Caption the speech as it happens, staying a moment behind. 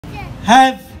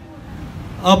have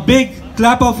a big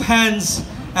clap of hands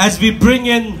as we bring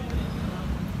in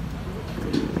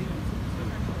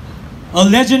a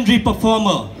legendary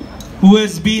performer who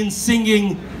has been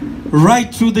singing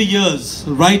right through the years,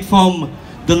 right from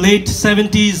the late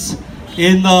 70s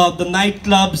in the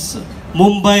nightclubs,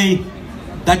 Mumbai,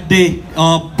 that day,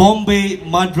 Bombay,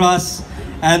 Madras,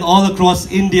 and all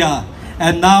across India.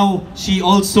 And now she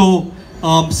also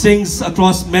sings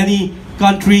across many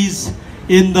countries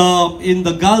in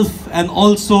the Gulf and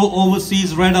also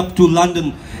overseas, right up to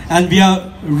London. And we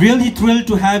are really thrilled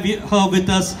to have her with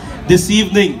us this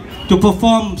evening to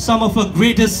perform some of her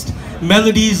greatest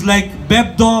melodies like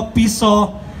Bebdo,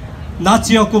 Piso,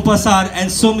 Natsio Kumpasar, and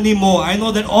so many more. I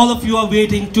know that all of you are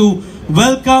waiting to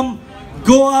welcome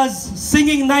Goa's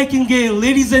singing nightingale.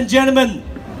 Ladies and gentlemen,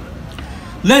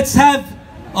 let's have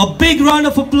a big round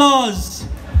of applause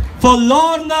for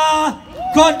Lorna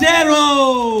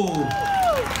Cordeiro.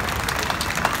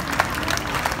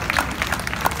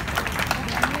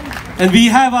 And we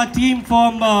have our team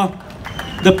from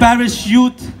the parish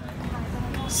youth,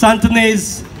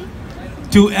 Santanese,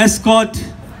 to escort.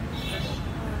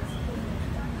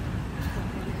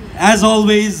 As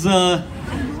always,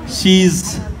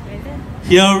 she's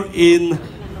here in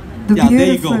the yeah,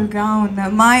 beautiful gown.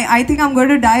 I think I'm going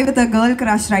to die with a girl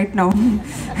crush right now.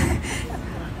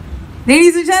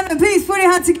 Ladies and gentlemen, please put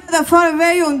your hands together for our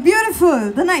very own beautiful,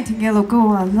 the Nightingale of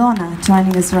Goa, Lorna,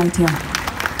 joining us right here.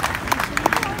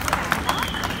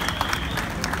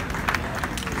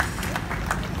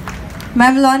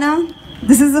 Ma'am Lorna,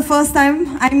 this is the first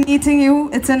time I'm meeting you.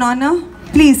 It's an honor.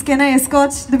 Please, can I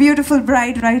escort the beautiful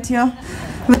bride right here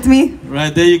with me?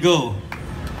 Right, there you go.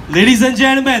 Ladies and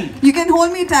gentlemen. You can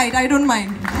hold me tight, I don't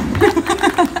mind.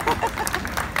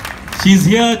 She's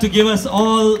here to give us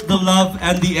all the love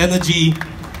and the energy.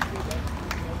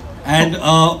 And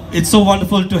it's so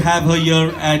wonderful to have her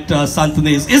here at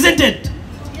Santanese, isn't it?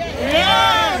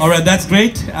 Yes! All right, that's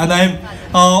great. And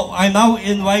I now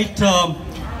invite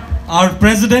our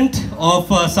president of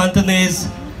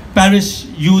Santanese Parish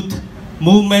Youth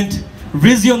Movement,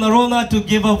 Rizio Narona, to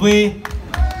give away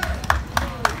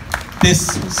this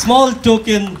small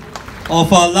token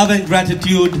of our love and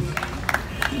gratitude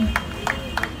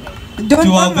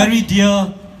to our very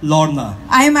dear Lorna.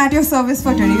 I am at your service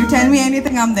for today. You tell me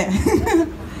anything, I'm there.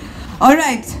 All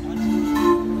right.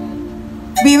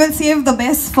 We will save the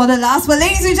best for the last. But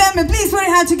ladies and gentlemen, please put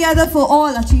your hands together for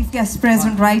all our chief guests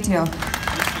present right here.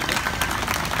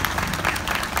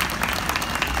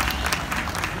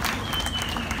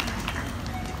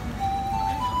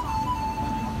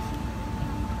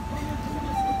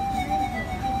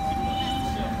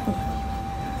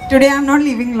 Today I'm not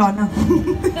leaving Lorna.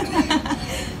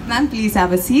 Ma'am, please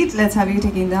have a seat. Let's have you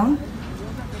taken down.